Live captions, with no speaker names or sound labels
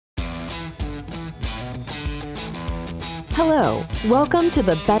Hello, welcome to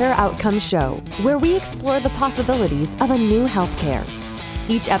the Better Outcomes Show, where we explore the possibilities of a new healthcare.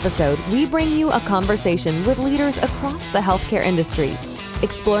 Each episode, we bring you a conversation with leaders across the healthcare industry,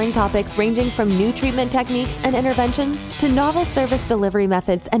 exploring topics ranging from new treatment techniques and interventions to novel service delivery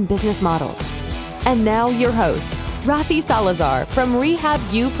methods and business models. And now your host, Rafi Salazar from Rehab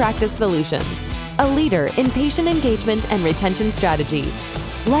U Practice Solutions, a leader in patient engagement and retention strategy.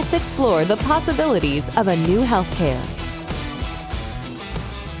 Let's explore the possibilities of a new healthcare.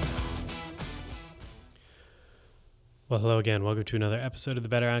 Well, hello again. Welcome to another episode of the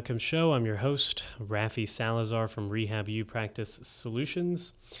Better Outcomes Show. I'm your host, Rafi Salazar from Rehab U Practice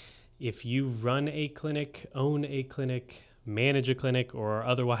Solutions. If you run a clinic, own a clinic, manage a clinic, or are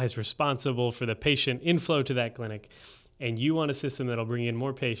otherwise responsible for the patient inflow to that clinic, and you want a system that'll bring in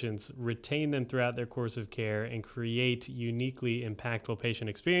more patients, retain them throughout their course of care, and create uniquely impactful patient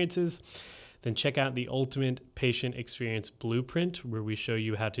experiences, then check out the Ultimate Patient Experience Blueprint, where we show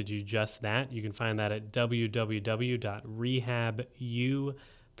you how to do just that. You can find that at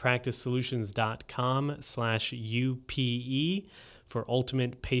www.rehabUpracticesolutions.com/UPE for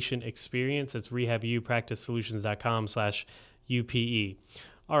Ultimate Patient Experience. That's rehabupracticesolutions.com/UPE.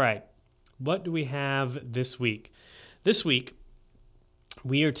 All right, what do we have this week? This week,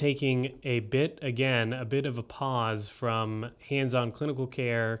 we are taking a bit of a pause from hands-on clinical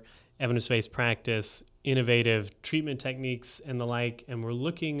care, evidence-based practice, innovative treatment techniques, and the like, and we're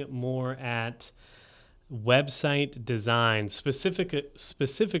looking more at website design,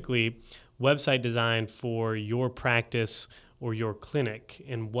 specifically website design for your practice or your clinic,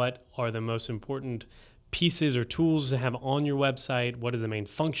 and what are the most important pieces or tools to have on your website. What is the main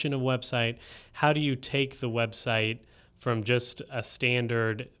function of website? How do you take the website from just a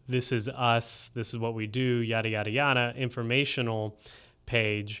standard, this is us, this is what we do, yada, yada, yada, informational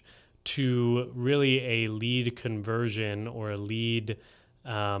page, to really a lead conversion or a lead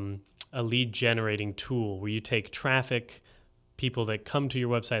generating tool where you take traffic, people that come to your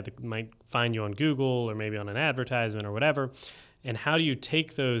website that might find you on Google or maybe on an advertisement or whatever, and how do you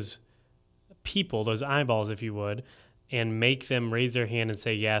take those people, those eyeballs, if you would, and make them raise their hand and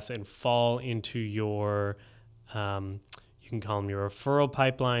say yes and fall into your, you can call them your referral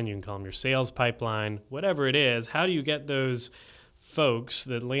pipeline, you can call them your sales pipeline, whatever it is. How do you get those folks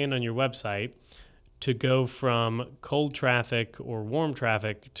that land on your website to go from cold traffic or warm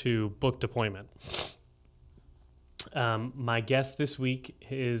traffic to booked appointment? My guest this week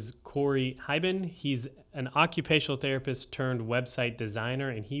is Corey Hyben. He's an occupational therapist turned website designer,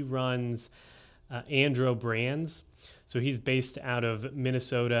 and he runs Andro Brands. So he's based out of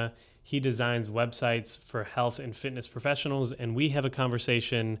Minnesota. He designs websites for health and fitness professionals, and we have a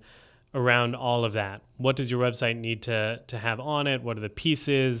conversation around all of that. What does your website need to have on it? What are the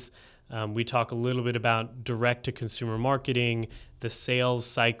pieces? We talk a little bit about direct-to-consumer marketing, the sales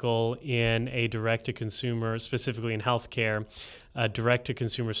cycle in a direct-to-consumer, specifically in healthcare,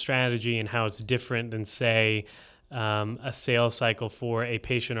 direct-to-consumer strategy, and how it's different than, say, a sales cycle for a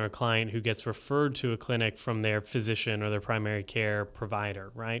patient or a client who gets referred to a clinic from their physician or their primary care provider,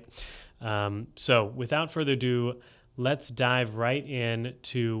 right? So without further ado, let's dive right in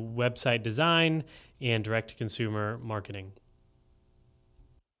to website design and direct-to-consumer marketing.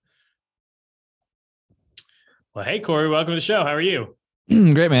 Well, hey, Corey, welcome to the show. How are you?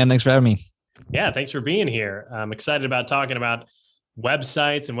 Great, man. Thanks for having me. Yeah, thanks for being here. I'm excited about talking about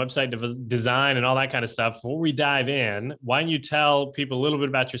websites and website design and all that kind of stuff. Before we dive in, why don't you tell people a little bit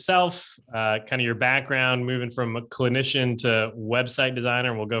about yourself, kind of your background, moving from a clinician to website designer,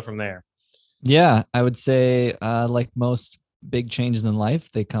 and we'll go from there. Yeah, I would say like most big changes in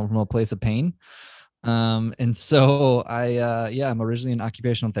life, they come from a place of pain. And so I'm originally an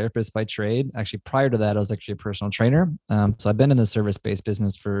occupational therapist by trade. Actually, prior to that, I was actually a personal trainer. So I've been in the service-based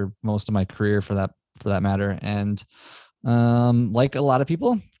business for most of my career for that matter. And like a lot of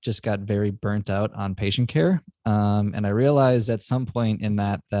people, just got very burnt out on patient care. And I realized at some point in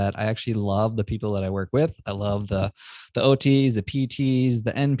that I actually love the people that I work with. I love the OTs, the PTs,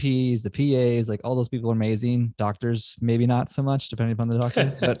 the NPs, the PAs, like all those people are amazing. Doctors, maybe not so much, depending upon the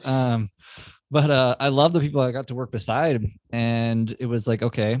doctor, but I love the people I got to work beside. And it was like,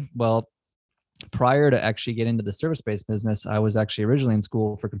 okay, well, prior to actually getting into the service-based business, I was actually originally in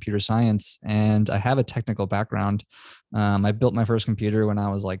school for computer science, and I have a technical background. I built my first computer when I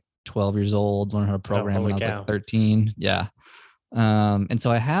was like 12 years old, learned how to program when I was like 13. Yeah. And so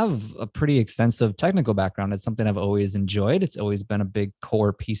I have a pretty extensive technical background. It's something I've always enjoyed. It's always been a big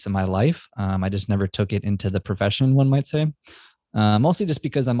core piece of my life. I just never took it into the profession, one might say. Mostly just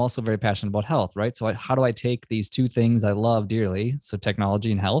because I'm also very passionate about health, right? So how do I take these two things I love dearly, so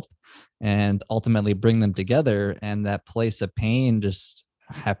technology and health, and ultimately bring them together? And that place of pain just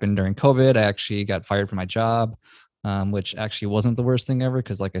happened during COVID. I actually got fired from my job, which actually wasn't the worst thing ever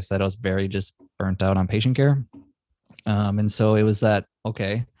because, like I said, I was very just burnt out on patient care. And so it was that,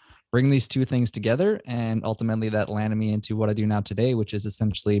 okay, bring these two things together. And ultimately that landed me into what I do now today, which is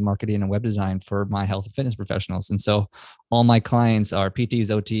essentially marketing and web design for my health and fitness professionals. And so all my clients are PTs,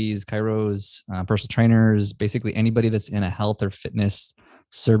 OTs, chiros, personal trainers, basically anybody that's in a health or fitness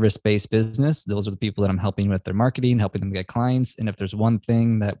service-based business. Those are the people that I'm helping with their marketing, helping them get clients. And if there's one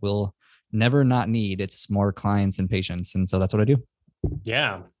thing that will never not need, it's more clients and patients. And so that's what I do.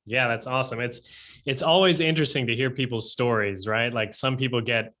 Yeah. Yeah. That's awesome. It's always interesting to hear people's stories, right? Like some people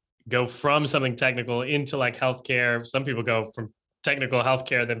go from something technical into like healthcare. Some people go from technical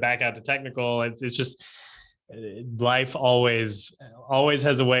healthcare, then back out to technical. It's just life always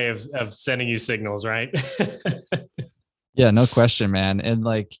has a way of sending you signals, right? Yeah, no question, man. And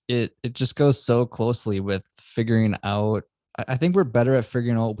like it just goes so closely with figuring out. I think we're better at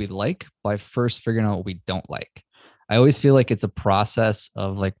figuring out what we like by first figuring out what we don't like. I always feel like it's a process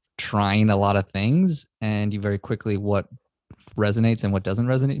of like trying a lot of things and you very quickly what resonates and what doesn't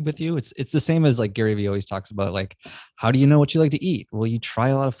resonate with you. It's the same as like Gary Vee always talks about, like, how do you know what you like to eat? Well, you try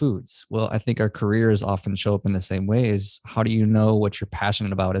a lot of foods. Well, I think our careers often show up in the same way. Is how do you know what you're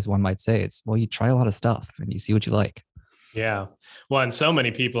passionate about, as one might say? It's, well, you try a lot of stuff and you see what you like. Yeah. Well, and so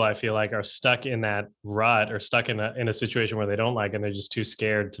many people I feel like are stuck in that rut or stuck in a situation where they don't like, and they're just too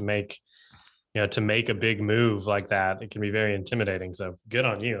scared to make, to make a big move like that. It can be very intimidating. So good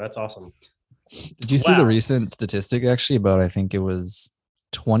on you. That's awesome. Did you see the recent statistic actually about, I think it was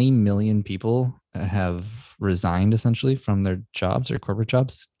 20 million people have resigned essentially from their jobs or corporate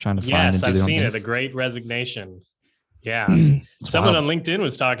jobs trying to find and do their own things? Yes, I've seen it. The Great Resignation. Yeah. Someone on LinkedIn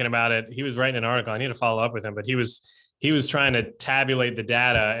was talking about it. He was writing an article. I need to follow up with him, but he was trying to tabulate the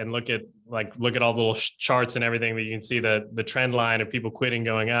data and look at all the little charts and everything that you can see the trend line of people quitting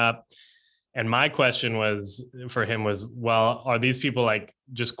going up. And my question was for him was, well, are these people like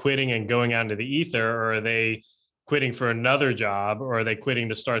just quitting and going out into the ether, or are they quitting for another job, or are they quitting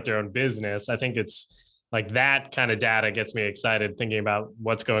to start their own business? I think it's like that kind of data gets me excited thinking about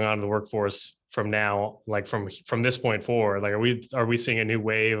what's going on in the workforce from now, like from this point forward. Like, are we seeing a new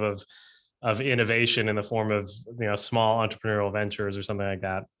wave of innovation in the form of, small entrepreneurial ventures or something like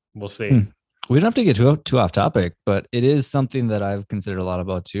that? We'll see. We don't have to get too off topic, but it is something that I've considered a lot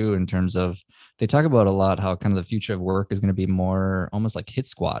about too, in terms of, they talk about a lot how kind of the future of work is going to be more almost like hit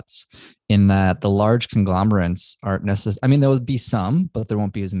squads, in that the large conglomerates aren't necessarily, I mean, there will be some, but there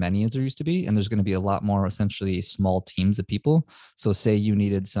won't be as many as there used to be. And there's going to be a lot more essentially small teams of people. So say you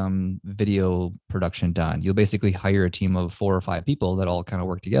needed some video production done, you'll basically hire a team of 4 or 5 people that all kind of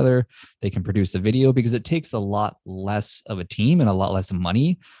work together. They can produce a video because it takes a lot less of a team and a lot less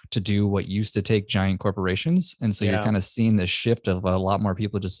money to do what used to take giant corporations. And so you're kind of seeing this shift of a lot more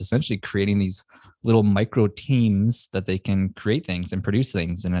people just essentially creating these little micro teams that they can create things and produce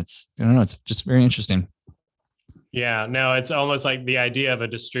things. And it's, I don't know, it's just very interesting. Yeah, no, it's almost like the idea of a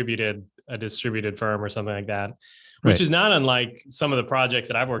distributed firm or something like that, which is not unlike some of the projects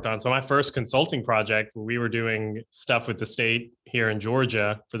that I've worked on. So my first consulting project, we were doing stuff with the state here in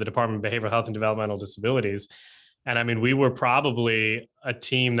Georgia for the Department of Behavioral Health and Developmental Disabilities. And I mean, we were probably a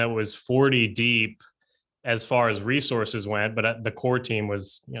team that was 40 deep as far as resources went, but the core team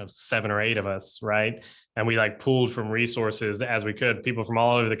was, 7 or 8 of us, right? And we like pooled from resources as we could. People from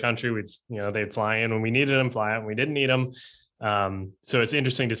all over the country, they'd fly in when we needed them, fly out when we didn't need them. So it's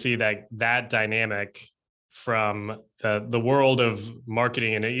interesting to see that dynamic from the world of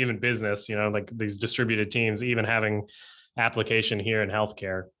marketing and even business, like these distributed teams, even having application here in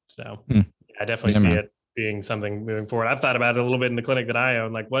healthcare. So I definitely see it being something moving forward. I've thought about it a little bit in the clinic that I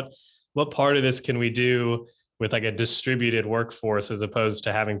own, like what part of this can we do with like a distributed workforce as opposed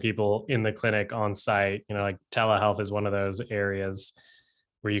to having people in the clinic on site? Like telehealth is one of those areas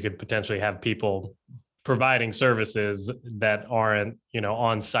where you could potentially have people providing services that aren't,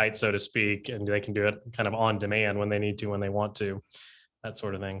 on site, so to speak, and they can do it kind of on demand when they need to, when they want to, that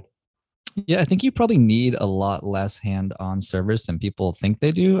sort of thing. Yeah, I think you probably need a lot less hand-on service than people think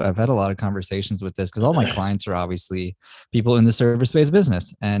they do. I've had a lot of conversations with this because all my clients are obviously people in the service-based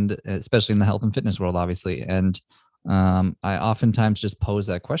business, and especially in the health and fitness world, obviously. And I oftentimes just pose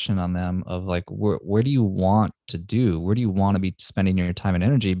that question on them of like, where do you want to do? Where do you want to be spending your time and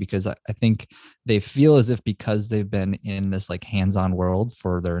energy? Because I think they feel as if because they've been in this like hands-on world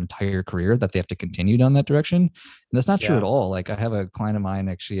for their entire career that they have to continue down that direction. And that's not true Yeah. at all. Like I have a client of mine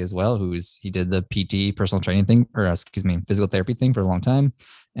actually as well, he did the PT personal training thing, or excuse me, physical therapy thing for a long time.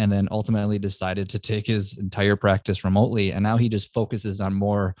 And then ultimately decided to take his entire practice remotely. And now he just focuses on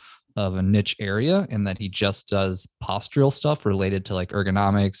more of a niche area in that he just does postural stuff related to like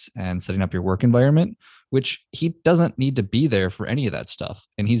ergonomics and setting up your work environment, which he doesn't need to be there for any of that stuff.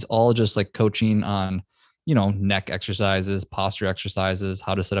 And he's all just like coaching on, neck exercises, posture exercises,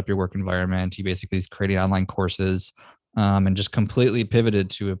 how to set up your work environment. He basically is creating online courses, and just completely pivoted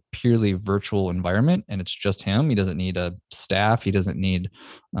to a purely virtual environment. And it's just him. He doesn't need a staff. He doesn't need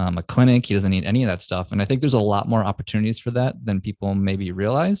a clinic. He doesn't need any of that stuff. And I think there's a lot more opportunities for that than people maybe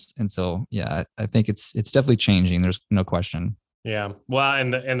realize. And so, yeah, I think it's definitely changing. There's no question. Yeah. Well,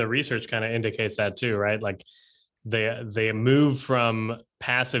 and the research kind of indicates that too, right? Like they move from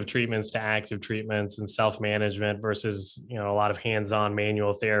passive treatments to active treatments and self-management versus, a lot of hands-on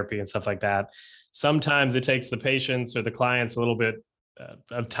manual therapy and stuff like that. Sometimes it takes the patients or the clients a little bit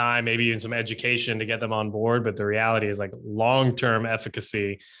of time, maybe even some education to get them on board. But the reality is like long-term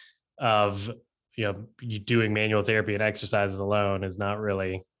efficacy of, you doing manual therapy and exercises alone is not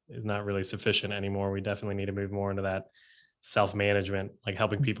really sufficient anymore. We definitely need to move more into that self-management, like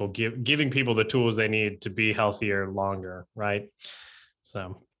helping people, giving people the tools they need to be healthier longer. Right.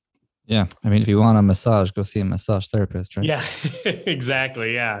 So. Yeah. I mean, if you want a massage, go see a massage therapist, right? Yeah,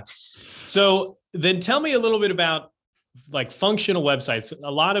 exactly. Yeah. So then tell me a little bit about like functional websites.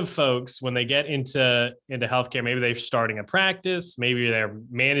 A lot of folks, when they get into healthcare, maybe they're starting a practice, maybe they're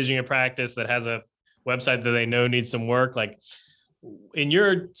managing a practice that has a website that they know needs some work. Like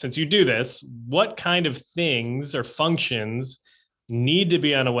since you do this, what kind of things or functions need to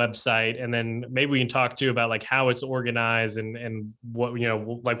be on a website? And then maybe we can talk too about like how it's organized and what,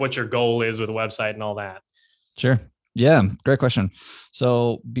 like what your goal is with a website and all that. Sure. Yeah, great question.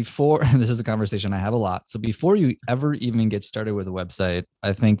 So before, this is a conversation I have a lot. So before you ever even get started with a website,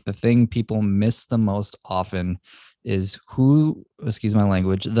 I think the thing people miss the most often is who, excuse my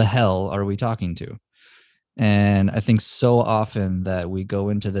language, the hell are we talking to? And I think so often that we go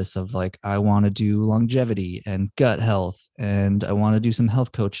into this of like, I want to do longevity and gut health, and I want to do some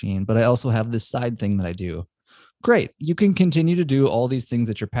health coaching, but I also have this side thing that I do. Great. You can continue to do all these things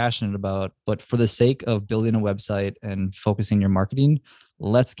that you're passionate about, but for the sake of building a website and focusing your marketing,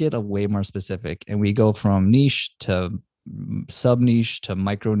 let's get a way more specific. And we go from niche to sub niche to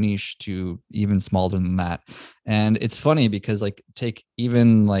micro niche to even smaller than that. And it's funny because like take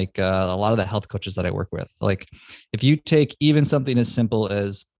even like a lot of the health coaches that I work with, like if you take even something as simple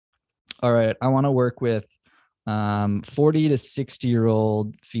as, all right, I want to work with 40 to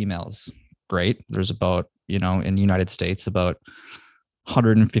 60-year-old females. Great. There's about, in the United States, about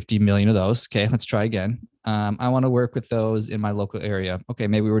 150 million of those. Okay, let's try again. I want to work with those in my local area. Okay,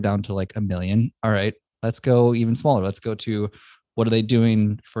 maybe we're down to like 1 million. All right, let's go even smaller. Let's go to what are they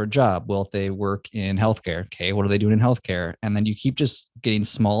doing for a job? Well, if they work in healthcare, okay, what are they doing in healthcare? And then you keep just getting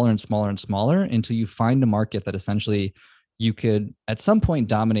smaller and smaller and smaller until you find a market that essentially you could at some point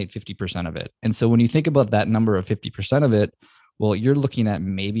dominate 50% of it. And so when you think about that number of 50% of it, well, you're looking at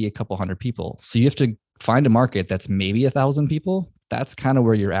maybe a couple hundred people. So you have to find a market that's maybe 1,000 people. That's kind of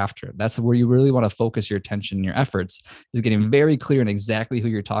where you're after. That's where you really want to focus your attention and your efforts, is getting very clear on exactly who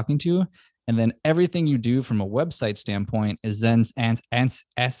you're talking to. And then everything you do from a website standpoint is then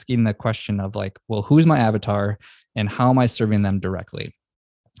asking the question of like, well, who's my avatar and how am I serving them directly?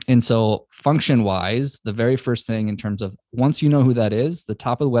 And so function wise, the very first thing in terms of once you know who that is, the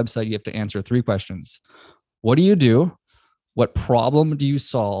top of the website, you have to answer 3 questions. What do you do? What problem do you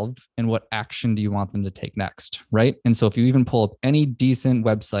solve? And what action do you want them to take next? Right. And so if you even pull up any decent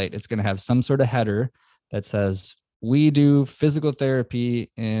website, it's going to have some sort of header that says, we do physical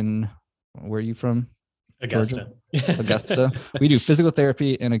therapy in, where are you from? Augusta. Augusta. We do physical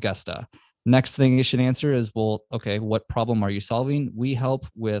therapy in Augusta. Next thing you should answer is, well, okay, what problem are you solving? We help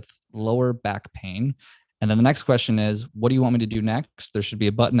with lower back pain. And then the next question is, what do you want me to do next? There should be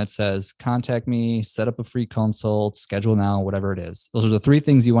a button that says, contact me, set up a free consult, schedule now, whatever it is. Those are the 3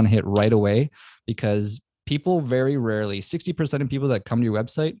 things you want to hit right away, because people very rarely, 60% of people that come to your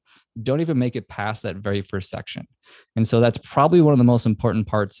website don't even make it past that very first section. And so that's probably one of the most important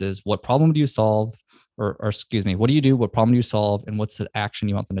parts is, what problem do you solve? Or excuse me, what do you do? What problem do you solve? And what's the action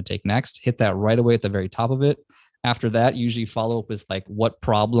you want them to take next? Hit that right away at the very top of it. After that, usually follow up with like, what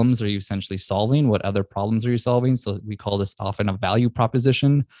problems are you essentially solving? What other problems are you solving? So we call this often a value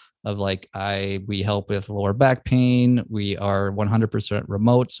proposition of like, we help with lower back pain. We are 100%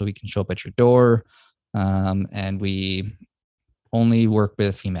 remote, so we can show up at your door. And we only work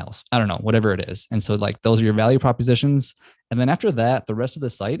with females. I don't know, whatever it is. And so like those are your value propositions. And then after that, the rest of the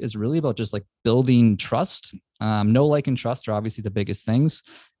site is really about just like building trust. Know, like, and trust are obviously the biggest things.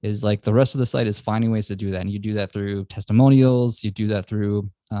 Is like the rest of the site is finding ways to do that. And you do that through testimonials. You do that through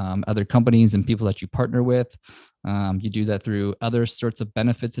other companies and people that you partner with. You do that through other sorts of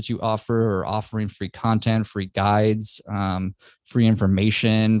benefits that you offer, or offering free content, free guides, free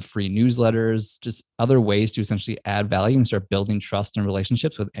information, free newsletters, just other ways to essentially add value and start building trust and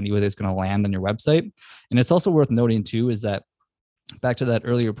relationships with anybody that's going to land on your website. And it's also worth noting too, is that back to that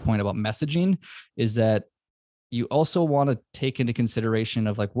earlier point about messaging, is that you also want to take into consideration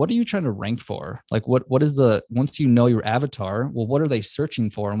of like, what are you trying to rank for? Like what is once you know your avatar, well, what are they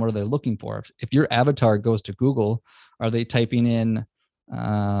searching for and what are they looking for? If your avatar goes to Google, are they typing in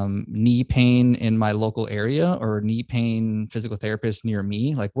knee pain in my local area, or knee pain physical therapist near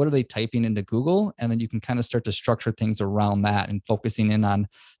me? Like, what are they typing into Google? And then you can kind of start to structure things around that and focusing in on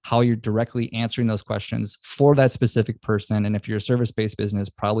how you're directly answering those questions for that specific person. And if you're a service-based business,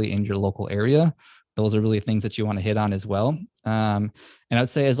 probably in your local area, those are really things that you want to hit on as well. And I'd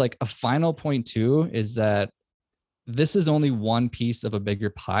say as like a final point too, is that this is only one piece of a bigger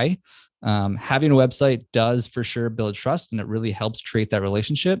pie. Having a website does for sure build trust, and it really helps create that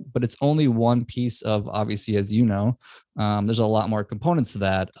relationship, but it's only one piece of, obviously, as you know, there's a lot more components to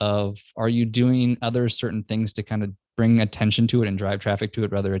that of, are you doing other certain things to kind of bring attention to it and drive traffic to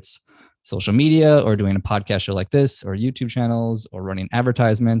it, whether it's social media or doing a podcast show like this, or YouTube channels, or running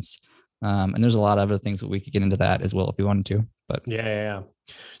advertisements. And there's a lot of other things that we could get into that as well if we wanted to. But yeah.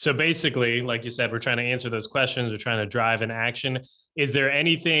 So basically, like you said, we're trying to answer those questions. We're trying to drive an action. Is there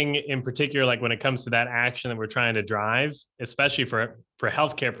anything in particular, like when it comes to that action that we're trying to drive, especially for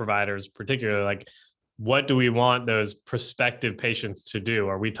healthcare providers, particularly, like what do we want those prospective patients to do?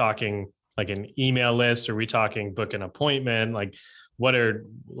 Are we talking like an email list? Are we talking book an appointment? Like what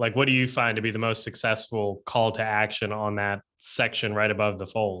do you find to be the most successful call to action on that section right above the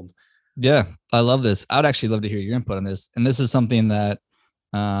fold? Yeah, I love this. I would actually love to hear your input on this. And this is something that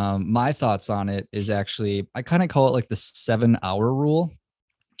my thoughts on it is actually, I kind of call it like the 7-hour rule,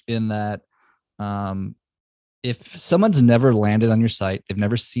 in that if someone's never landed on your site, they've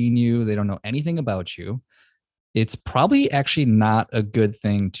never seen you, they don't know anything about you, it's probably actually not a good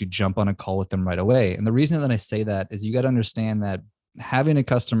thing to jump on a call with them right away. And the reason that I say that is you got to understand that having a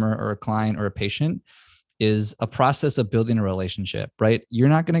customer or a client or a patient is a process of building a relationship, right? You're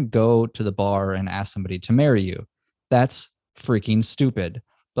not going to go to the bar and ask somebody to marry you. That's freaking stupid.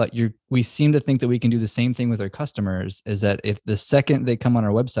 But we seem to think that we can do the same thing with our customers, is that if the second they come on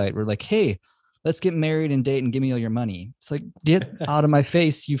our website, we're like, hey, let's get married and date and give me all your money. It's like, get out of my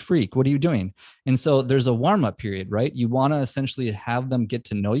face, you freak. What are you doing? And so there's a warm-up period, right? You want to essentially have them get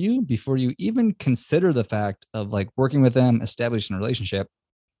to know you before you even consider the fact of like working with them, establishing a relationship.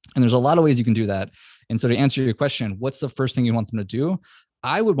 And there's a lot of ways you can do that. And so to answer your question, what's the first thing you want them to do?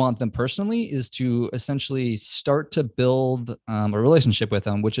 I would want them personally is to essentially start to build a relationship with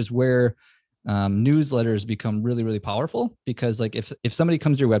them, which is where newsletters become really, really powerful. Because like if somebody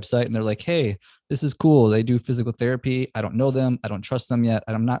comes to your website and they're like, hey, this is cool, they do physical therapy, I don't know them, I don't trust them yet,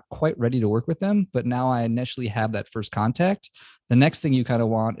 and I'm not quite ready to work with them, but now I initially have that first contact, the next thing you kind of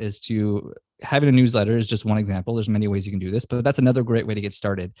want is to having a newsletter is just one example. There's many ways you can do this, but that's another great way to get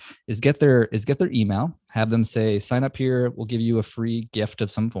started is get their email, have them say, sign up here. We'll give you a free gift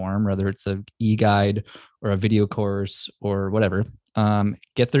of some form, whether it's an e-guide or a video course or whatever.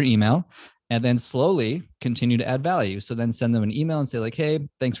 Get their email and then slowly continue to add value. So then send them an email and say like, hey,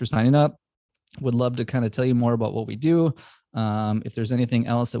 thanks for signing up. Would love to kind of tell you more about what we do. If there's anything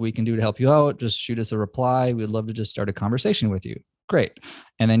else that we can do to help you out, just shoot us a reply. We'd love to just start a conversation with you. Great.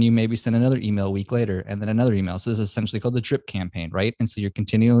 And then you maybe send another email a week later and then another email. So this is essentially called the drip campaign, right? And so you're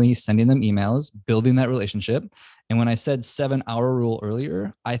continually sending them emails, building that relationship. And when I said 7-hour rule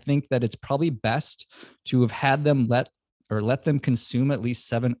earlier, I think that it's probably best to have had them let them consume at least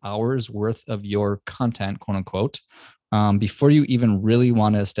 7 hours worth of your content, quote unquote, before you even really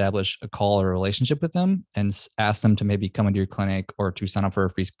want to establish a call or a relationship with them and ask them to maybe come into your clinic or to sign up for a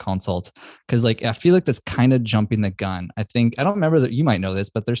free consult. Cause like, I feel like that's kind of jumping the gun. I don't remember that, you might know this,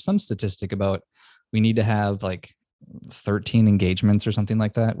 but there's some statistic about we need to have like 13 engagements or something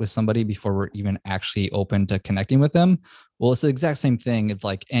like that with somebody before we're even actually open to connecting with them. Well, it's the exact same thing. It's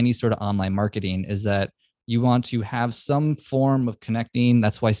like any sort of online marketing is that You want to have some form of connecting.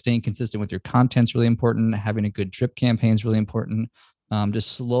 That's why staying consistent with your content is really important. Having a good drip campaign is really important.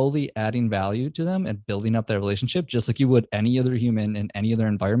 Just slowly adding value to them and building up that relationship, just like you would any other human in any other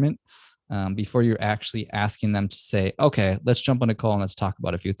environment, before you're actually asking them to say, okay, let's jump on a call and let's talk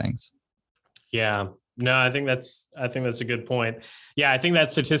about a few things. Yeah. No, I think that's a good point. Yeah, I think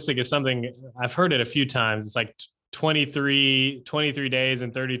that statistic is something I've heard it a few times. It's like 23 days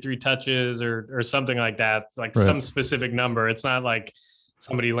and 33 touches or something like that. It's like some specific number. It's not like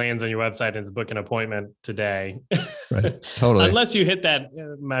somebody lands on your website and is book an appointment today. Right. Totally. Unless you hit that.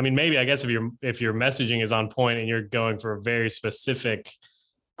 I mean, maybe I guess if your messaging is on point and you're going for a very specific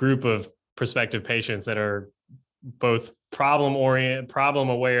group of prospective patients that are both problem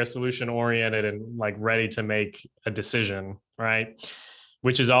aware, solution oriented, and like ready to make a decision, right?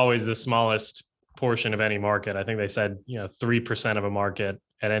 Which is always the smallest portion of any market. I think they said, 3% of a market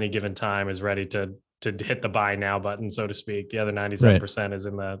at any given time is ready to hit the buy now button, so to speak. The other 97% is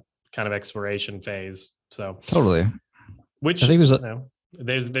in the kind of exploration phase. So totally. Which I think there's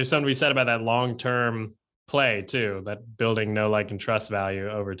something to be said about that long-term play too, that building know, like, and trust value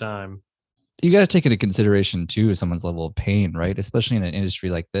over time. You got to take into consideration too someone's level of pain, right? Especially in an industry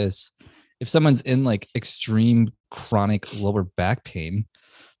like this. If someone's in like extreme chronic lower back pain,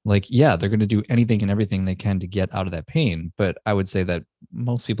 like, yeah, they're going to do anything and everything they can to get out of that pain. But I would say that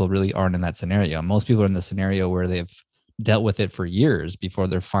most people really aren't in that scenario. Most people are in the scenario where they've dealt with it for years before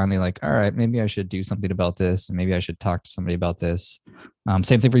they're finally like, all right, maybe I should do something about this. And maybe I should talk to somebody about this.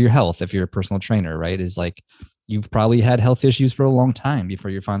 Same thing for your health. If you're a personal trainer, right? Is like, you've probably had health issues for a long time before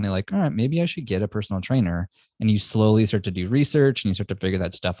you're finally like, all right, maybe I should get a personal trainer. And you slowly start to do research and you start to figure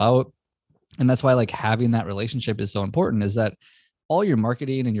that stuff out. And that's why like having that relationship is so important, is that all your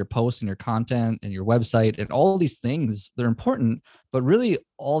marketing and your posts and your content and your website and all these things, they're important, but really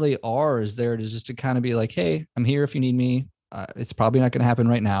all they are is there to just to kind of be like, hey, I'm here if you need me. It's probably not going to happen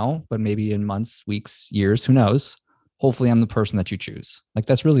right now, but maybe in months, weeks, years, who knows? Hopefully I'm the person that you choose. Like,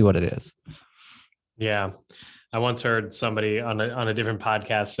 that's really what it is. Yeah. I once heard somebody on a different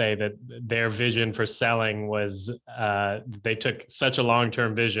podcast say that their vision for selling was they took such a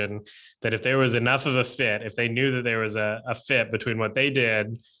long-term vision that if there was enough of a fit, if they knew that there was a fit between what they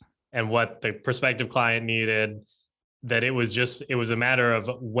did and what the prospective client needed, that it was a matter of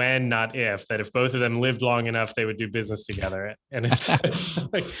when, not if, that if both of them lived long enough, they would do business together. And it's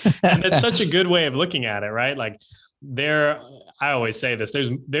like, and it's such a good way of looking at it, right? Like, I always say this,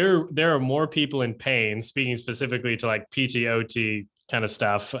 there are more people in pain, speaking specifically to like PT, OT kind of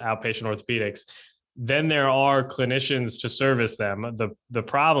stuff, outpatient orthopedics, than there are clinicians to service them. The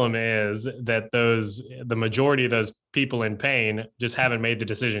problem is that the majority of those people in pain just haven't made the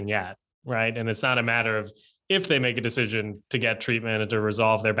decision yet, right? And it's not a matter of if they make a decision to get treatment or to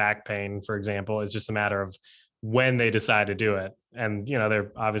resolve their back pain, for example. It's just a matter of when they decide to do it. And, there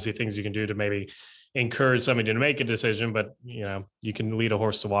are obviously things you can do to maybe encourage somebody to make a decision, but you can lead a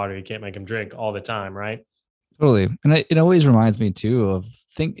horse to water. You can't make them drink all the time, right? Totally. And it always reminds me too of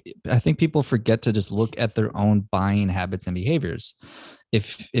I think people forget to just look at their own buying habits and behaviors.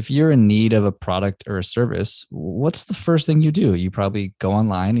 If you're in need of a product or a service, what's the first thing you do? You probably go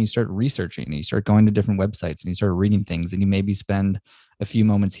online and you start researching, and you start going to different websites and you start reading things, and you maybe spend a few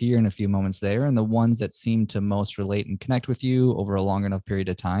moments here and a few moments there. And the ones that seem to most relate and connect with you over a long enough period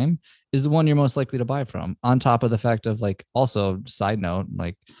of time is the one you're most likely to buy from. On top of the fact of like, also side note,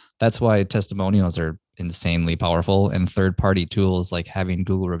 like, that's why testimonials are insanely powerful, and third-party tools like having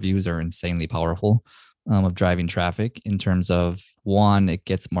Google reviews are insanely powerful of driving traffic, in terms of, one, it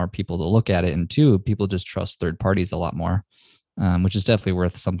gets more people to look at it, and two, people just trust third parties a lot more, which is definitely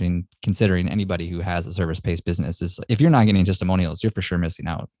worth something considering. Anybody who has a service-based business is, if you're not getting testimonials, you're for sure missing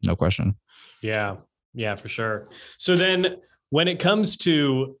out. No question. Yeah, for sure. So then when it comes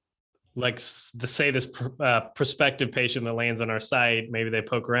to like say this prospective patient that lands on our site, maybe they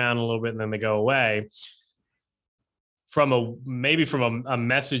poke around a little bit and then they go away. From a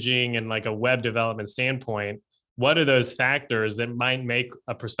messaging and like a web development standpoint, what are those factors that might make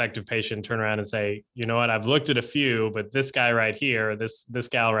a prospective patient turn around and say, you know what, I've looked at a few, but this guy right here, this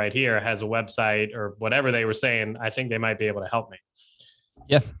gal right here has a website, or whatever they were saying, I think they might be able to help me?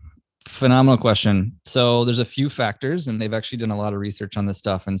 Yeah. Phenomenal question. So there's a few factors, and they've actually done a lot of research on this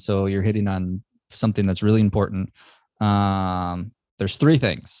stuff. And so you're hitting on something that's really important. There's three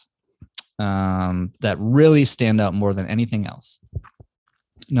things that really stand out more than anything else.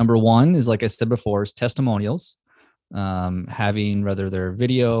 Number one is, like I said before, is testimonials. Having, whether they're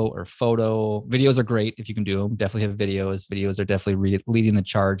video or photo. Videos are great if you can do them. Definitely have videos. Videos are definitely leading the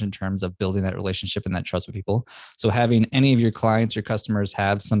charge in terms of building that relationship and that trust with people. So having any of your clients or customers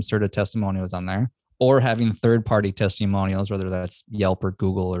have some sort of testimonials on there, or having third-party testimonials, whether that's Yelp or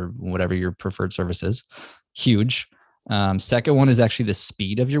Google or whatever your preferred service is. Huge. Second one is actually the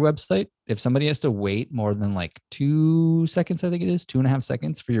speed of your website. If somebody has to wait more than like 2 seconds, I think it is 2.5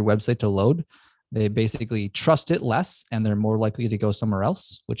 seconds for your website to load, they basically trust it less and they're more likely to go somewhere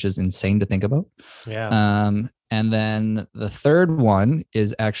else, which is insane to think about. Yeah. And then the third one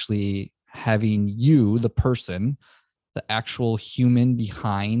is actually having you, the person, the actual human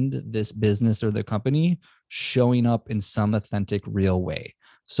behind this business or the company, showing up in some authentic, real way.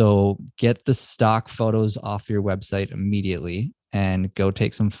 So get the stock photos off your website immediately and go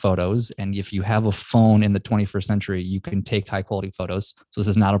take some photos. And if you have a phone in the 21st century, you can take high quality photos. So this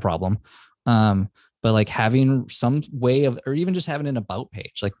is not a problem. But like having some way of, or even just having an about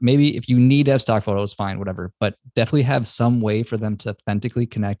page, like maybe if you need to have stock photos, fine, whatever, but definitely have some way for them to authentically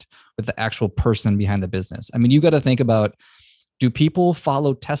connect with the actual person behind the business. I mean, you got to think about, do people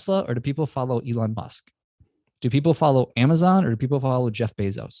follow Tesla or do people follow Elon Musk? Do people follow Amazon or do people follow Jeff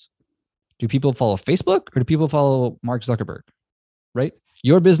Bezos? Do people follow Facebook or do people follow Mark Zuckerberg? Right?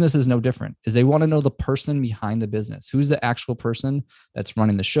 Your business is no different. Is they want to know the person behind the business. Who's the actual person that's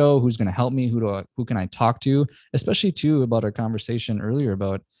running the show? Who's going to help me? Who can I talk to? Especially too about our conversation earlier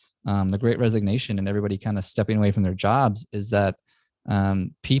about the Great Resignation and everybody kind of stepping away from their jobs. Is that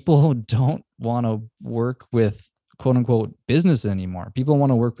people don't want to work with quote unquote business anymore. People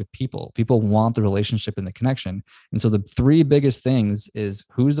want to work with people. People want the relationship and the connection. And so the three biggest things is,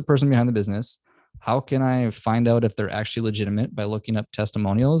 who's the person behind the business? How can I find out if they're actually legitimate by looking up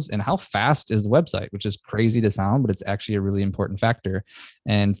testimonials? And how fast is the website, which is crazy to sound, but it's actually a really important factor.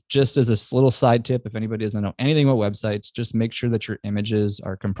 And just as a little side tip, if anybody doesn't know anything about websites, just make sure that your images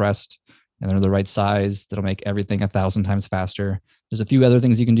are compressed and they're the right size. That'll make everything 1,000 times faster. There's a few other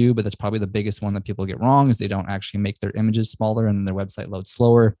things you can do, but that's probably the biggest one that people get wrong, is they don't actually make their images smaller and their website loads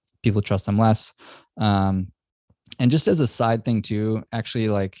slower. People trust them less. And just as a side thing too, actually,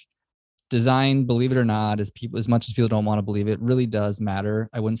 like, design, believe it or not, as much as people don't want to believe it, really does matter.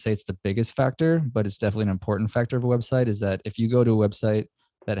 I wouldn't say it's the biggest factor, but it's definitely an important factor of a website. Is that if you go to a website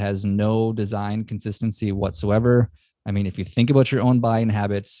that has no design consistency whatsoever, I mean, if you think about your own buying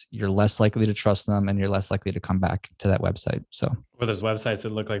habits, you're less likely to trust them and you're less likely to come back to that website. So, or those websites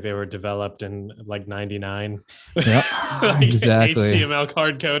that look like they were developed in like 99. Yep, like exactly. HTML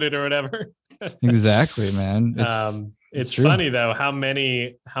hard coded or whatever. Exactly, man. It's funny though, how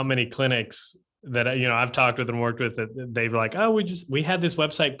many clinics that, I've talked with and worked with, that they've like, oh, we had this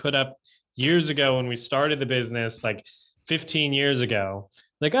website put up years ago when we started the business, like 15 years ago.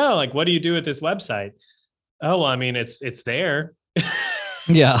 Like, oh, like, what do you do with this website? Oh, well, I mean, it's there.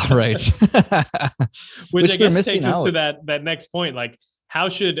 Yeah, right. Which I guess takes us to that next point. Like, how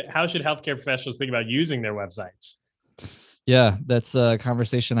should healthcare professionals think about using their websites? Yeah, that's a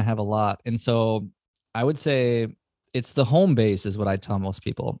conversation I have a lot. And so I would say it's the home base is what I tell most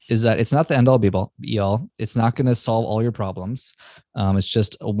people, is that it's not the end all be all. It's not going to solve all your problems. It's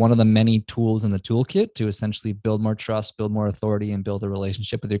just one of the many tools in the toolkit to essentially build more trust, build more authority, and build a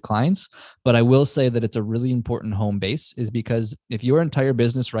relationship with your clients. But I will say that it's a really important home base, is because if your entire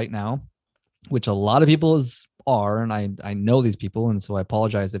business right now, which a lot of people are, and I know these people, and so I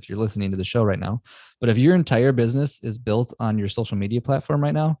apologize if you're listening to the show right now, but if your entire business is built on your social media platform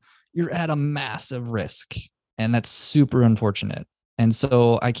right now, you're at a massive risk. And that's super unfortunate. And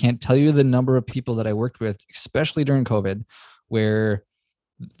so I can't tell you the number of people that I worked with, especially during COVID, where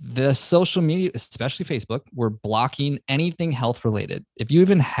the social media, especially Facebook, were blocking anything health related. If you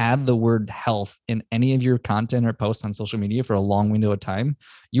even had the word health in any of your content or posts on social media for a long window of time,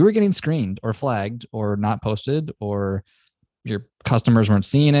 you were getting screened or flagged or not posted, or your customers weren't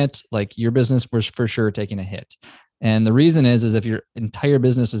seeing it. Like, your business was for sure taking a hit. And the reason is if your entire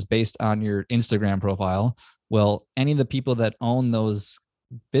business is based on your Instagram profile, well, any of the people that own those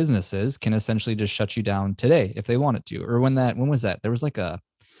businesses can essentially just shut you down today if they wanted to. Or when was that? There was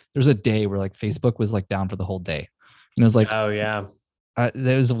a day where like Facebook was like down for the whole day. And it was like, oh yeah, that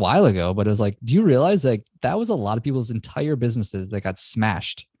was a while ago, but it was like, do you realize like that was a lot of people's entire businesses that got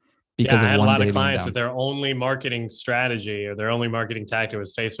smashed because of one day? I had a lot of clients that their only marketing strategy or their only marketing tactic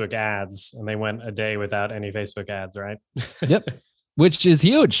was Facebook ads, and they went a day without any Facebook ads, right? Yep. Which is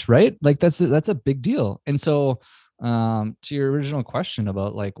huge, right? Like that's a big deal. And so to your original question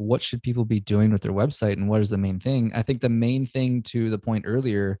about like, what should people be doing with their website and what is the main thing? I think the main thing, to the point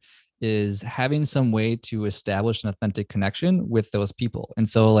earlier, is having some way to establish an authentic connection with those people. And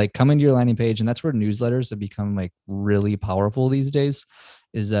so like, come into your landing page, and that's where newsletters have become like really powerful these days.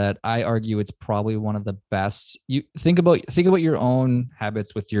 Is that I argue it's probably one of the best. You think about your own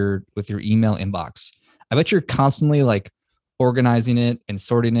habits with your email inbox. I bet you're constantly like organizing it and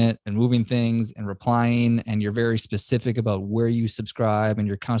sorting it and moving things and replying, and you're very specific about where you subscribe, and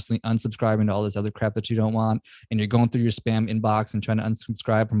you're constantly unsubscribing to all this other crap that you don't want, and you're going through your spam inbox and trying to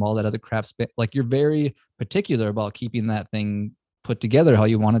unsubscribe from all that other crap, like you're very particular about keeping that thing put together how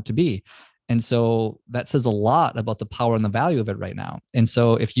you want it to be. And so that says a lot about the power and the value of it right now. And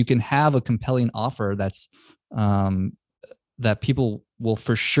so if you can have a compelling offer that's that people will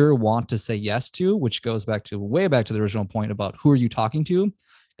for sure want to say yes to, which goes way back to the original point about who are you talking to?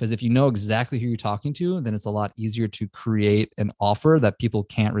 Because if you know exactly who you're talking to, then it's a lot easier to create an offer that people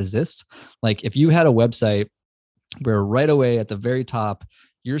can't resist. Like if you had a website where right away at the very top,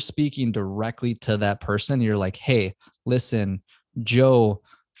 you're speaking directly to that person. You're like, hey, listen, Joe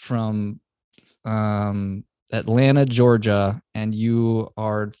from Atlanta, Georgia, and you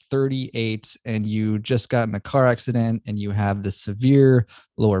are 38 and you just got in a car accident and you have this severe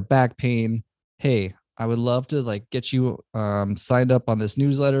lower back pain. Hey, I would love to like get you signed up on this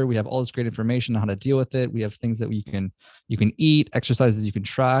newsletter. We have all this great information on how to deal with it. We have things that you can eat, exercises you can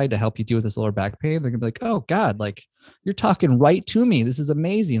try to help you deal with this lower back pain. They're gonna be like, oh God, like you're talking right to me. This is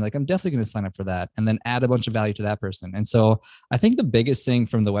amazing. Like I'm definitely gonna sign up for that, and then add a bunch of value to that person. And so I think the biggest thing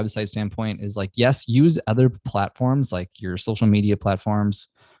from the website standpoint is like, yes, use other platforms like your social media platforms,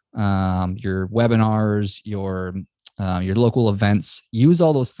 your webinars, your local events. Use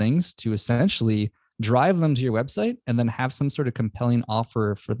all those things to essentially drive them to your website, and then have some sort of compelling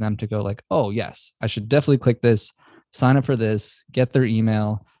offer for them to go like, oh yes, I should definitely click this, sign up for this, get their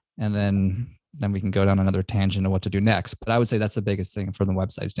email, and then we can go down another tangent of what to do next. But I would say that's the biggest thing from the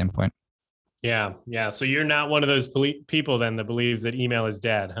website standpoint. Yeah. So you're not one of those people then that believes that email is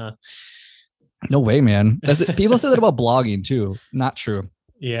dead, huh? No way, man. People say that about blogging too. Not true.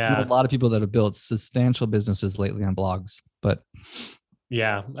 Yeah. I know a lot of people that have built substantial businesses lately on blogs, but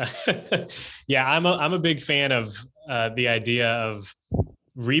yeah. Yeah. I'm a big fan of the idea of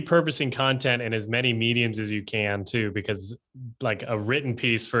repurposing content in as many mediums as you can too, because like a written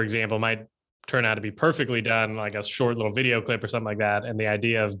piece, for example, might turn out to be perfectly done, like a short little video clip or something like that. And the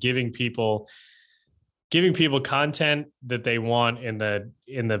idea of giving people content that they want in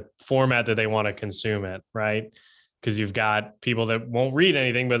the format that they want to consume it, right? Because you've got people that won't read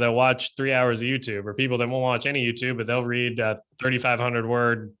anything, but they'll watch 3 hours of YouTube, or people that won't watch any YouTube, but they'll read a 3,500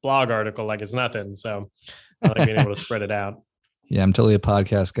 word blog article like it's nothing. So I like being able to spread it out. Yeah, I'm totally a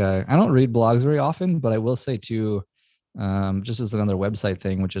podcast guy. I don't read blogs very often, but I will say too, just as another website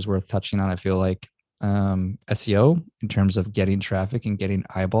thing, which is worth touching on, I feel like SEO in terms of getting traffic and getting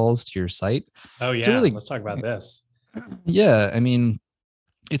eyeballs to your site. Oh yeah, let's talk about this. Yeah, I mean,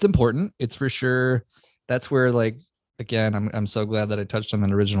 it's important. It's for sure. That's where, like, again, I'm so glad that I touched on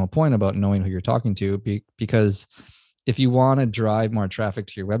that original point about knowing who you're talking to, because if you want to drive more traffic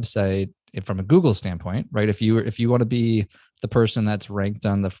to your website from a Google standpoint, right? If you want to be the person that's ranked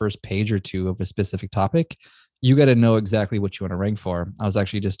on the first page or two of a specific topic, you got to know exactly what you want to rank for. I was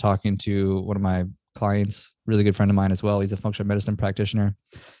actually just talking to one of my clients, really good friend of mine as well. He's a functional medicine practitioner,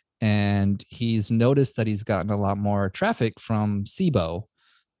 and he's noticed that he's gotten a lot more traffic from SIBO,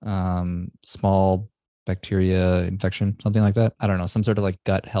 small bacteria infection, something like that. I don't know, some sort of like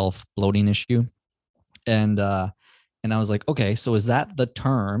gut health bloating issue. And I was like, okay, so is that the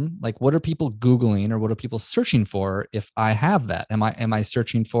term? Like, what are people Googling, or what are people searching for if I have that? Am I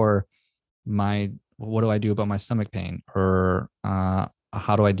searching for what do I do about my stomach pain, or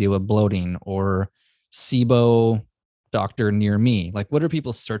how do I deal with bloating, or SIBO doctor near me? Like, what are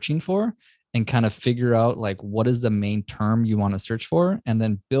people searching for? And kind of figure out like what is the main term you want to search for, and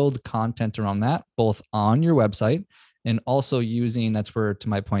then build content around that, both on your website and also using, that's where, to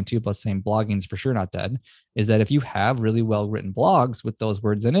my point too, plus saying blogging is for sure not dead, is that if you have really well written blogs with those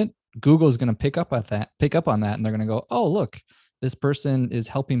words in it, Google is going to pick up on that, and they're going to go, oh, look, this person is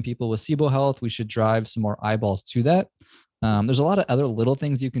helping people with SIBO health. We should drive some more eyeballs to that. There's a lot of other little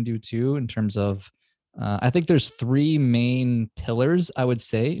things you can do too, in terms of, I think there's three main pillars, I would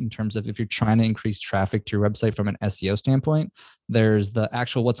say, in terms of if you're trying to increase traffic to your website from an SEO standpoint. There's the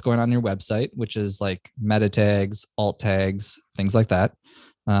actual what's going on your website, which is like meta tags, alt tags, things like that.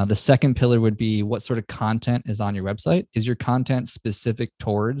 The second pillar would be what sort of content is on your website. Is your content specific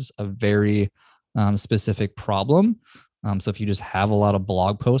towards a very specific problem? So if you just have a lot of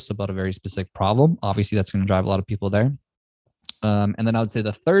blog posts about a very specific problem, obviously that's going to drive a lot of people there. And then I would say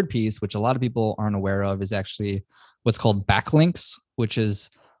the third piece, which a lot of people aren't aware of, is actually what's called backlinks, which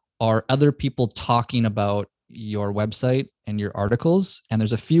are other people talking about your website and your articles. And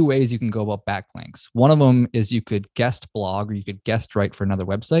there's a few ways you can go about backlinks. One of them is you could guest blog, or you could guest write for another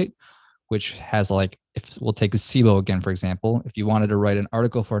website, which has like, if we'll take SIBO again, for example, if you wanted to write an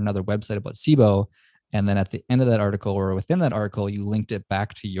article for another website about SIBO, And then at the end of that article or within that article, you linked it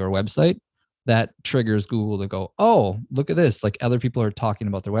back to your website, that triggers Google to go, oh, look at this. Like other people are talking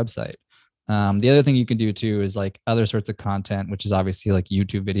about their website. The other thing you can do too is like other sorts of content, which is obviously like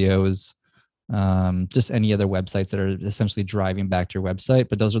YouTube videos, just any other websites that are essentially driving back to your website.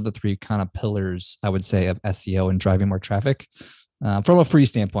 But those are the three kind of pillars, I would say, of SEO and driving more traffic from a free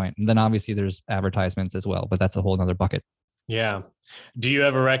standpoint. And then obviously there's advertisements as well, but that's a whole nother bucket. Yeah. Do you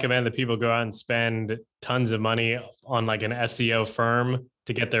ever recommend that people go out and spend tons of money on like an SEO firm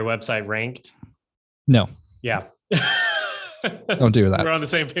to get their website ranked? No. Yeah. Don't do that. We're on the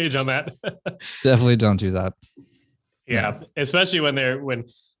same page on that. Definitely don't do that. Yeah. No. Especially when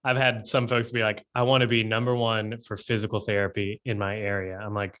I've had some folks be like, I want to be number one for physical therapy in my area.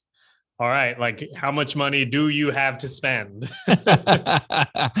 I'm like, all right, like how much money do you have to spend?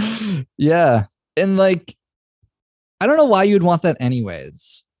 Yeah. And like, I don't know why you'd want that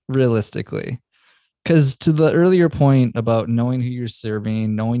anyways, realistically. Because to the earlier point about knowing who you're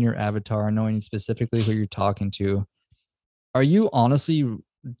serving, knowing your avatar, knowing specifically who you're talking to, are you honestly, do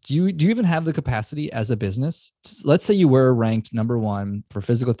you even have the capacity as a business? Let's say you were ranked number one for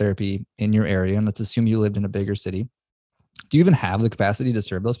physical therapy in your area, and let's assume you lived in a bigger city. Do you even have the capacity to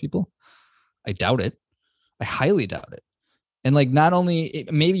serve those people? I doubt it. I highly doubt it. And like, not only,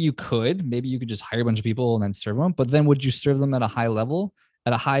 maybe you could just hire a bunch of people and then serve them, but then would you serve them at a high level,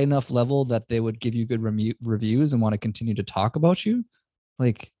 at a high enough level that they would give you good reviews and want to continue to talk about you?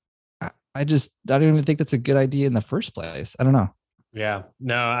 Like, I don't even think that's a good idea in the first place. I don't know. Yeah,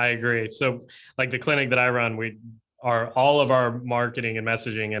 no, I agree. So like the clinic that I run, all of our marketing and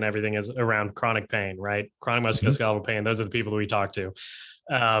messaging and everything is around chronic pain, right? Chronic musculoskeletal pain. Those are the people that we talk to.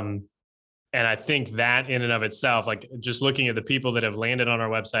 And I think that in and of itself, like just looking at the people that have landed on our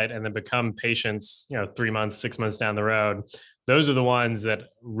website and then become patients, 3 months, 6 months down the road, those are the ones that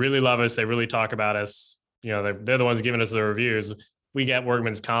really love us. They really talk about us. They're the ones giving us the reviews. We get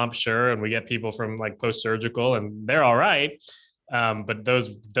workman's comp, sure. And we get people from like post-surgical and they're all right. But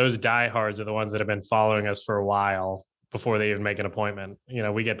those diehards are the ones that have been following us for a while before they even make an appointment.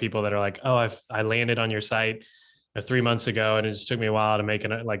 We get people that are like, oh, I landed on your site 3 months ago and it just took me a while to make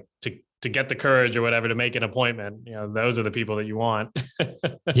to get the courage or whatever to make an appointment. Those are the people that you want.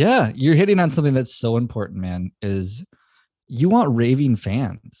 Yeah, you're hitting on something that's so important, man, is you want raving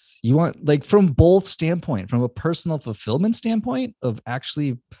fans. You want, like, from both standpoint, from a personal fulfillment standpoint of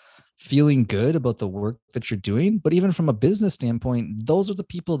actually feeling good about the work that you're doing, but even from a business standpoint, those are the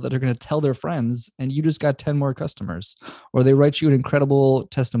people that are going to tell their friends, and you just got 10 more customers, or they write you an incredible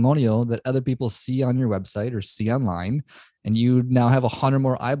testimonial that other people see on your website or see online, and you now have 100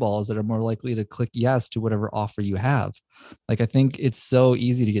 more eyeballs that are more likely to click yes to whatever offer you have. Like, I think it's so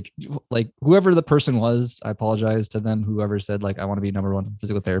easy to get, like, whoever the person was, I apologize to them, whoever said like, I want to be number one in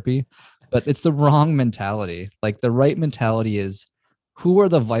physical therapy, but it's the wrong mentality. Like, the right mentality is, who are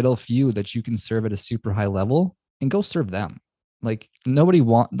the vital few that you can serve at a super high level, and go serve them. Like,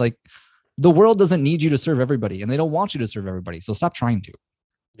 the world doesn't need you to serve everybody, and they don't want you to serve everybody. So stop trying to.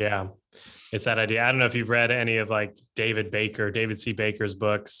 Yeah. It's that idea. I don't know if you've read any of like David C. Baker's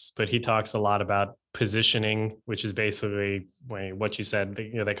books, but he talks a lot about positioning, which is basically what you said,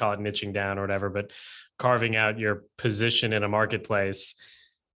 they call it niching down or whatever, but carving out your position in a marketplace.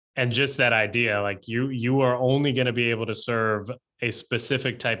 And just that idea, like you are only going to be able to serve a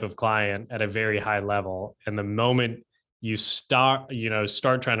specific type of client at a very high level. And the moment you start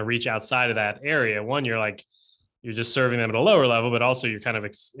trying to reach outside of that area, one, you're just serving them at a lower level, but also you're kind of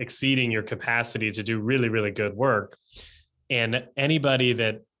exceeding your capacity to do really, really good work. And anybody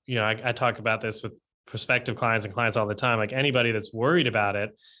that, I talk about this with prospective clients and clients all the time, like anybody that's worried about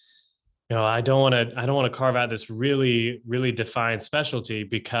it, I don't want to carve out this really, really defined specialty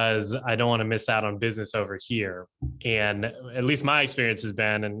because I don't want to miss out on business over here. And at least my experience has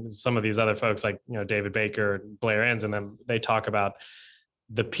been, and some of these other folks like, David Baker, Blair Enns, and them, they talk about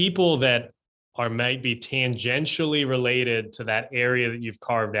the people that might be tangentially related to that area that you've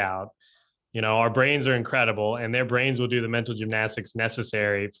carved out. Our brains are incredible, and their brains will do the mental gymnastics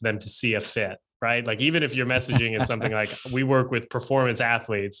necessary for them to see a fit, right? Like, even if your messaging is something like, we work with performance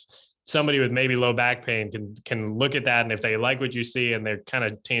athletes, somebody with maybe low back pain can look at that. And if they like what you see and they're kind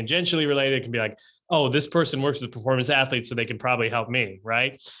of tangentially related, it can be like, oh, this person works with performance athletes, so they can probably help me,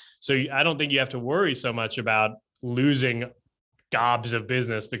 right? So I don't think you have to worry so much about losing gobs of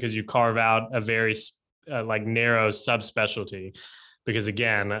business because you carve out a very narrow subspecialty, because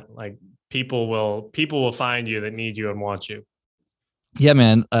again, like people will find you that need you and want you. Yeah,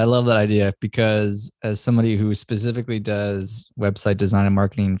 man, I love that idea, because as somebody who specifically does website design and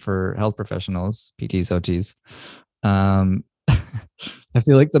marketing for health professionals, PTs, OTs, I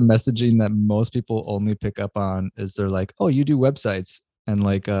feel like the messaging that most people only pick up on is they're like, oh, you do websites. And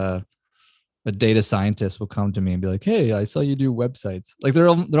like a data scientist will come to me and be like, hey, I saw you do websites. Like they're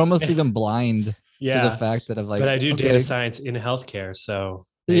almost even blind to the Yeah. fact that of like, But I do data okay, science in healthcare, so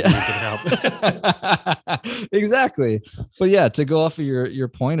maybe you can help. exactly. But yeah, to go off of your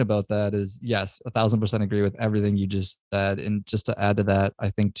point about that is yes, 1,000% agree with everything you just said. And just to add to that,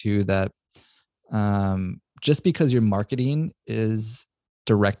 I think too that just because your marketing is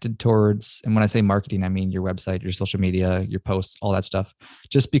directed towards, and when I say marketing, I mean your website, your social media, your posts, all that stuff.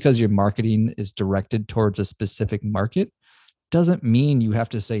 Just because your marketing is directed towards a specific market doesn't mean you have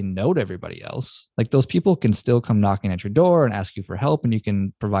to say no to everybody else. Like those people can still come knocking at your door and ask you for help, and you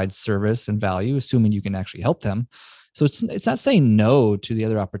can provide service and value, assuming you can actually help them. So it's not saying no to the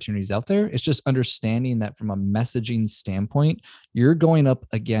other opportunities out there. It's just understanding that from a messaging standpoint, you're going up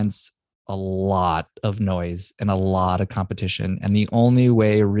against a lot of noise and a lot of competition. And the only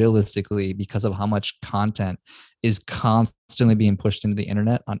way realistically, because of how much content is constantly being pushed into the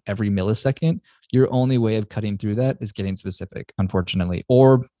internet on every millisecond, your only way of cutting through that is getting specific, unfortunately,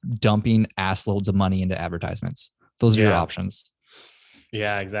 or dumping ass loads of money into advertisements. Those are your options.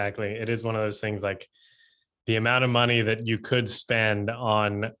 Yeah, exactly. It is one of those things, like the amount of money that you could spend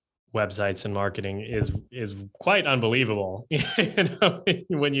on websites and marketing is quite unbelievable.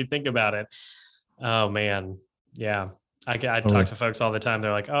 When you think about it. Oh man. Yeah. I talk to folks all the time.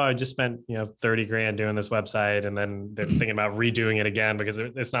 They're like, oh, I just spent, 30 grand doing this website. And then they're thinking about redoing it again because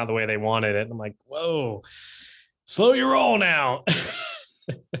it's not the way they wanted it. And I'm like, whoa, slow your roll now.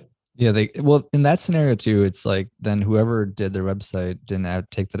 Yeah, in that scenario too, it's like then whoever did their website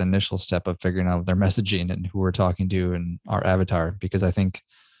didn't take that initial step of figuring out their messaging and who we're talking to and our avatar. Because I think,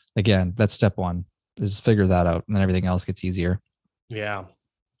 again, that's step one, is figure that out, and then everything else gets easier. Yeah.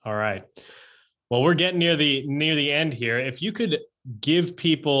 All right. Well, we're getting near the end here. If you could give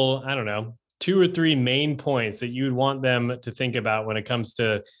people, I don't know, 2 or 3 main points that you would want them to think about when it comes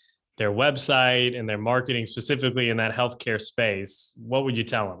to their website and their marketing, specifically in that healthcare space, what would you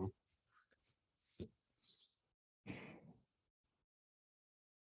tell them?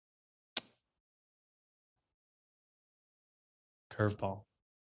 Curveball.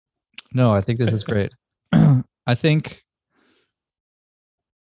 No, I think this is great. I think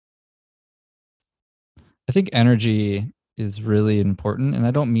energy is really important. And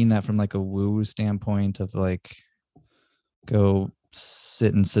I don't mean that from like a woo standpoint of like go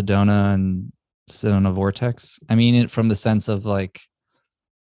sit in Sedona and sit on a vortex. I mean it from the sense of like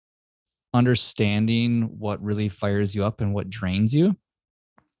understanding what really fires you up and what drains you.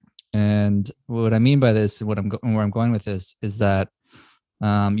 And what I mean by this, where I'm going with this is that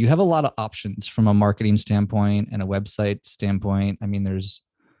you have a lot of options from a marketing standpoint and a website standpoint. I mean, there's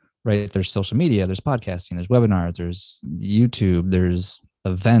social media, there's podcasting, there's webinars, there's YouTube, there's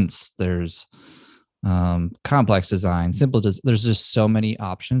events, there's complex design, there's just so many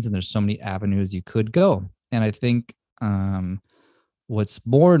options and there's so many avenues you could go. And I think what's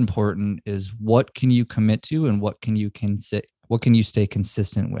more important is what can you commit to and what can you stay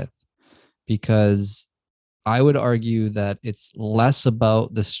consistent with? Because I would argue that it's less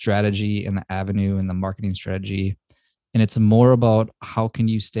about the strategy and the avenue and the marketing strategy, and it's more about how can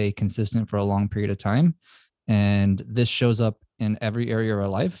you stay consistent for a long period of time. And this shows up in every area of our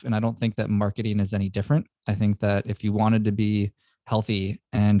life. And I don't think that marketing is any different. I think that if you wanted to be healthy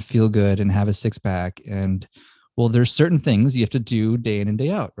and feel good and have a six pack, and well, there's certain things you have to do day in and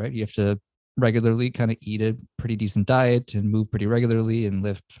day out, right? You have to regularly kind of eat a pretty decent diet and move pretty regularly and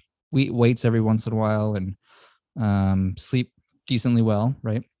lift weights every once in a while and sleep decently well,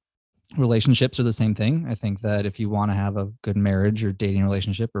 right? Relationships are the same thing. I think that if you want to have a good marriage or dating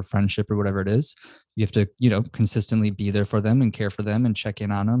relationship or friendship or whatever it is, you have to, consistently be there for them and care for them and check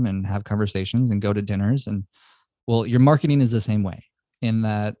in on them and have conversations and go to dinners. And well, your marketing is the same way, in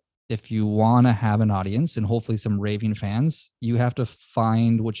that if you want to have an audience and hopefully some raving fans, you have to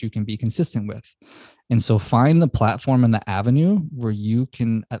find what you can be consistent with. And so find the platform and the avenue where you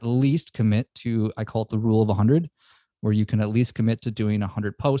can at least commit to, I call it the rule of 100, where you can at least commit to doing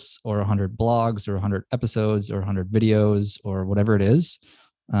 100 posts or 100 blogs or 100 episodes or 100 videos or whatever it is,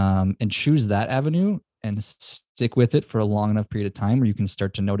 and choose that avenue and stick with it for a long enough period of time where you can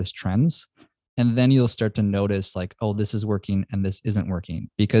start to notice trends. And then you'll start to notice like, oh, this is working and this isn't working.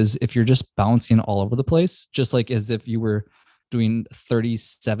 Because if you're just bouncing all over the place, just like as if you were doing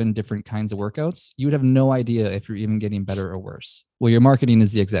 37 different kinds of workouts, you would have no idea if you're even getting better or worse. Well, your marketing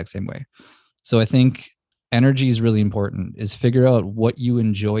is the exact same way. So I think energy is really important, is figure out what you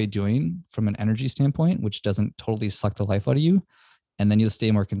enjoy doing from an energy standpoint, which doesn't totally suck the life out of you. And then you'll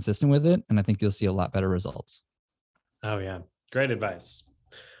stay more consistent with it. And I think you'll see a lot better results. Oh yeah. Great advice.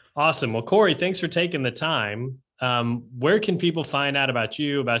 Awesome. Well, Corey, thanks for taking the time. Where can people find out about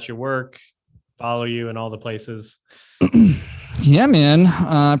you, about your work, follow you in all the places? Yeah, man.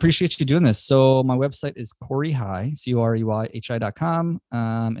 I appreciate you doing this. So my website is CoreyHi, CoreyHi.com.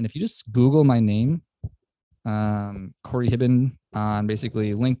 And if you just Google my name, Corey Hibben, on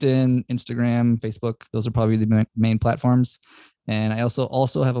basically LinkedIn, Instagram, Facebook, those are probably the main platforms. And I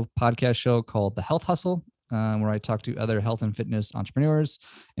also have a podcast show called The Health Hustle, where I talk to other health and fitness entrepreneurs.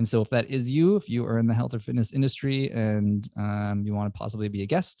 And so if that is you, if you are in the health or fitness industry and you want to possibly be a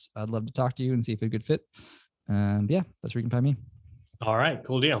guest, I'd love to talk to you and see if it's a good fit. Yeah, that's where you can find me. All right,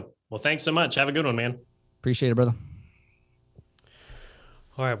 cool deal. Well, thanks so much. Have a good one, man. Appreciate it, brother.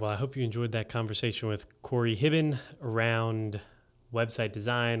 All right, well, I hope you enjoyed that conversation with Corey Hibben around website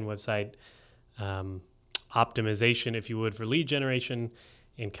design, website optimization, if you would, for lead generation.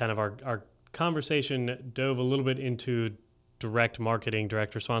 And kind of our conversation dove a little bit into direct marketing,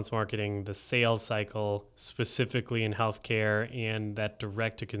 direct response marketing, the sales cycle, specifically in healthcare, and that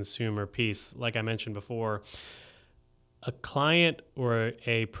direct to consumer piece. Like I mentioned before, a client or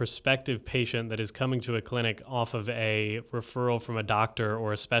a prospective patient that is coming to a clinic off of a referral from a doctor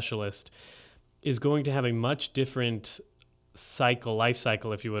or a specialist is going to have a much different life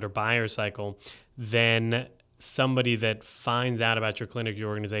cycle, if you would, or buyer cycle, than somebody that finds out about your clinic, your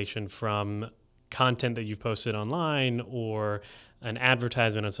organization, from content that you've posted online or an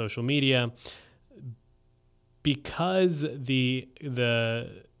advertisement on social media. Because the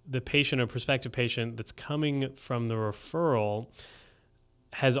patient or prospective patient that's coming from the referral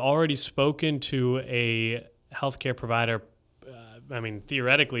has already spoken to a healthcare provider,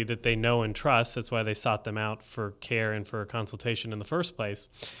 theoretically, that they know and trust. That's why they sought them out for care and for a consultation in the first place.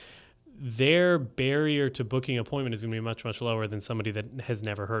 Their barrier to booking an appointment is going to be much, much lower than somebody that has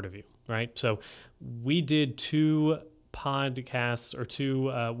never heard of you, right? So we did two podcasts or two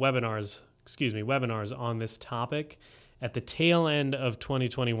webinars on this topic at the tail end of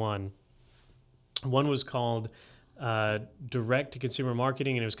 2021. One was called Direct to Consumer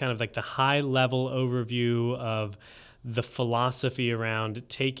Marketing, and it was kind of like the high-level overview of the philosophy around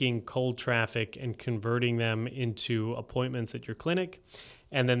taking cold traffic and converting them into appointments at your clinic.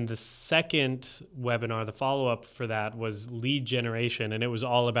 And then the second webinar, the follow-up for that, was lead generation, and it was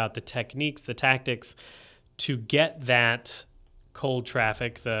all about the techniques, the tactics to get that cold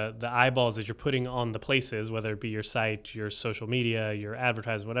traffic, the eyeballs that you're putting on the places, whether it be your site, your social media, your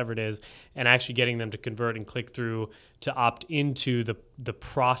advertising, whatever it is, and actually getting them to convert and click through to opt into the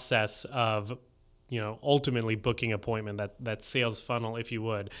process of, ultimately booking appointment, that sales funnel, if you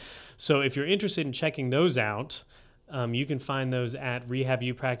would. So if you're interested in checking those out, you can find those at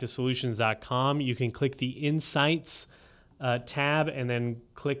rehabupracticesolutions.com. You can click the Insights tab and then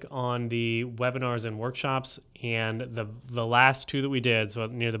click on the webinars and workshops. And the last two that we did, so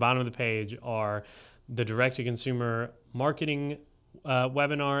near the bottom of the page, are the direct-to-consumer marketing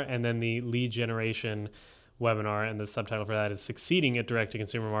webinar and then the lead generation webinar. And the subtitle for that is Succeeding at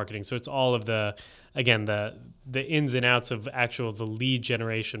Direct-to-Consumer Marketing. So it's all of the ins and outs of the lead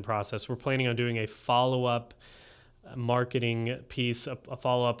generation process. We're planning on doing a follow-up marketing piece, a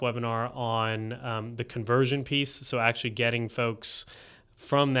follow-up webinar on the conversion piece. So actually getting folks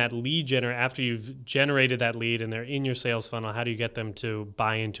from that lead after you've generated that lead and they're in your sales funnel, how do you get them to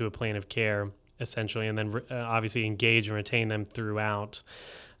buy into a plan of care, essentially, and then obviously engage and retain them throughout.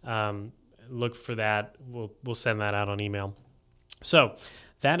 Look for that. We'll send that out on email. So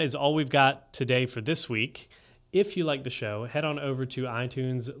that is all we've got today for this week. If you like the show, head on over to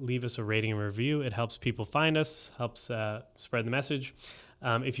iTunes, leave us a rating and review. It helps people find us, helps spread the message.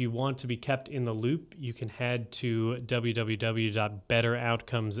 If you want to be kept in the loop, you can head to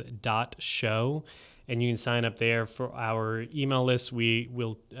www.betteroutcomes.show, and you can sign up there for our email list. We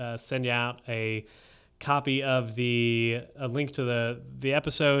will send you out a copy of a link to the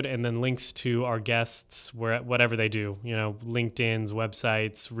episode, and then links to our guests, whatever they do, LinkedIn's,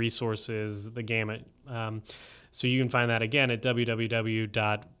 websites, resources, the gamut. So you can find that again at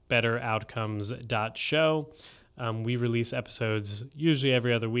www.betteroutcomes.show. We release episodes usually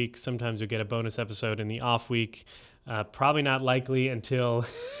every other week. Sometimes you'll get a bonus episode in the off week. Probably not likely until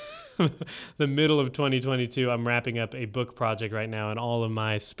the middle of 2022. I'm wrapping up a book project right now, and all of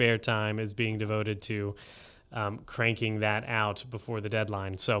my spare time is being devoted to cranking that out before the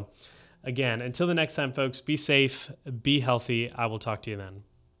deadline. So again, until the next time, folks, be safe, be healthy. I will talk to you then.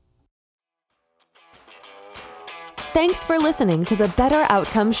 Thanks for listening to the Better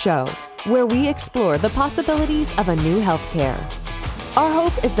Outcomes Show, where we explore the possibilities of a new healthcare. Our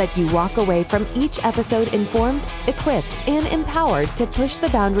hope is that you walk away from each episode informed, equipped, and empowered to push the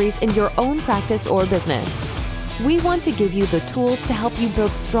boundaries in your own practice or business. We want to give you the tools to help you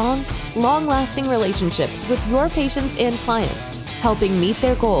build strong, long-lasting relationships with your patients and clients, helping meet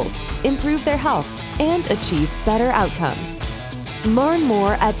their goals, improve their health, and achieve better outcomes. Learn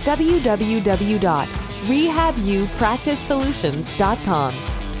more at www.rehabuppracticesolutions.com.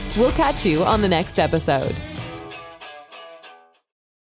 We'll catch you on the next episode.